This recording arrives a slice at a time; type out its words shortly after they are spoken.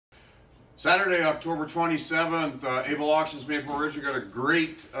Saturday, October 27th, Able Auctions, Maple Ridge. We got a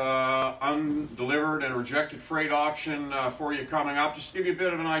great undelivered and rejected freight auction for you coming up. Just to give you a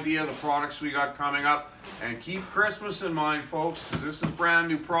bit of an idea of the products we got coming up. And keep Christmas in mind, folks, because this is brand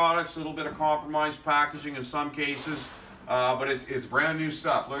new products, a little bit of compromised packaging in some cases, but it's brand new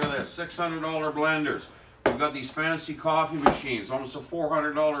stuff. Look at this, $600 blenders. We've got these fancy coffee machines, almost a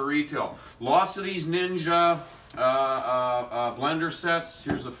 $400 retail. Lots of these Ninja blender sets.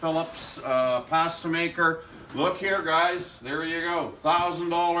 Here's a Philips pasta maker. Look here, guys. There you go.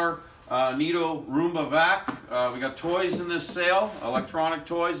 $1,000 Neato Roomba vac. We got toys in this sale, electronic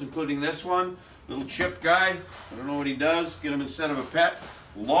toys, including this one. Little chip guy. I don't know what he does. Get him instead of a pet.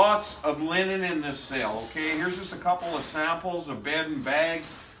 Lots of linen in this sale. Okay, here's just a couple of samples of bed and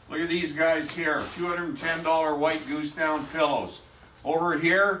bags. Look at these guys here, $210 white goose down pillows. Over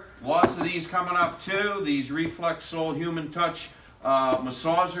here, lots of these coming up too. These Reflexol Human Touch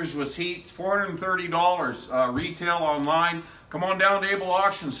massagers with heat, $430 retail online. Come on down to Able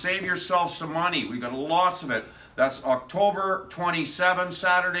Auctions, save yourself some money. We got lots of it. That's October 27,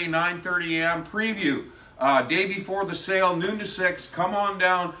 Saturday, 9:30 a.m. Preview. Day before the sale, noon to 6. Come on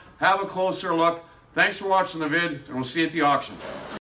down, have a closer look. Thanks for watching the vid, and we'll see you at the auction.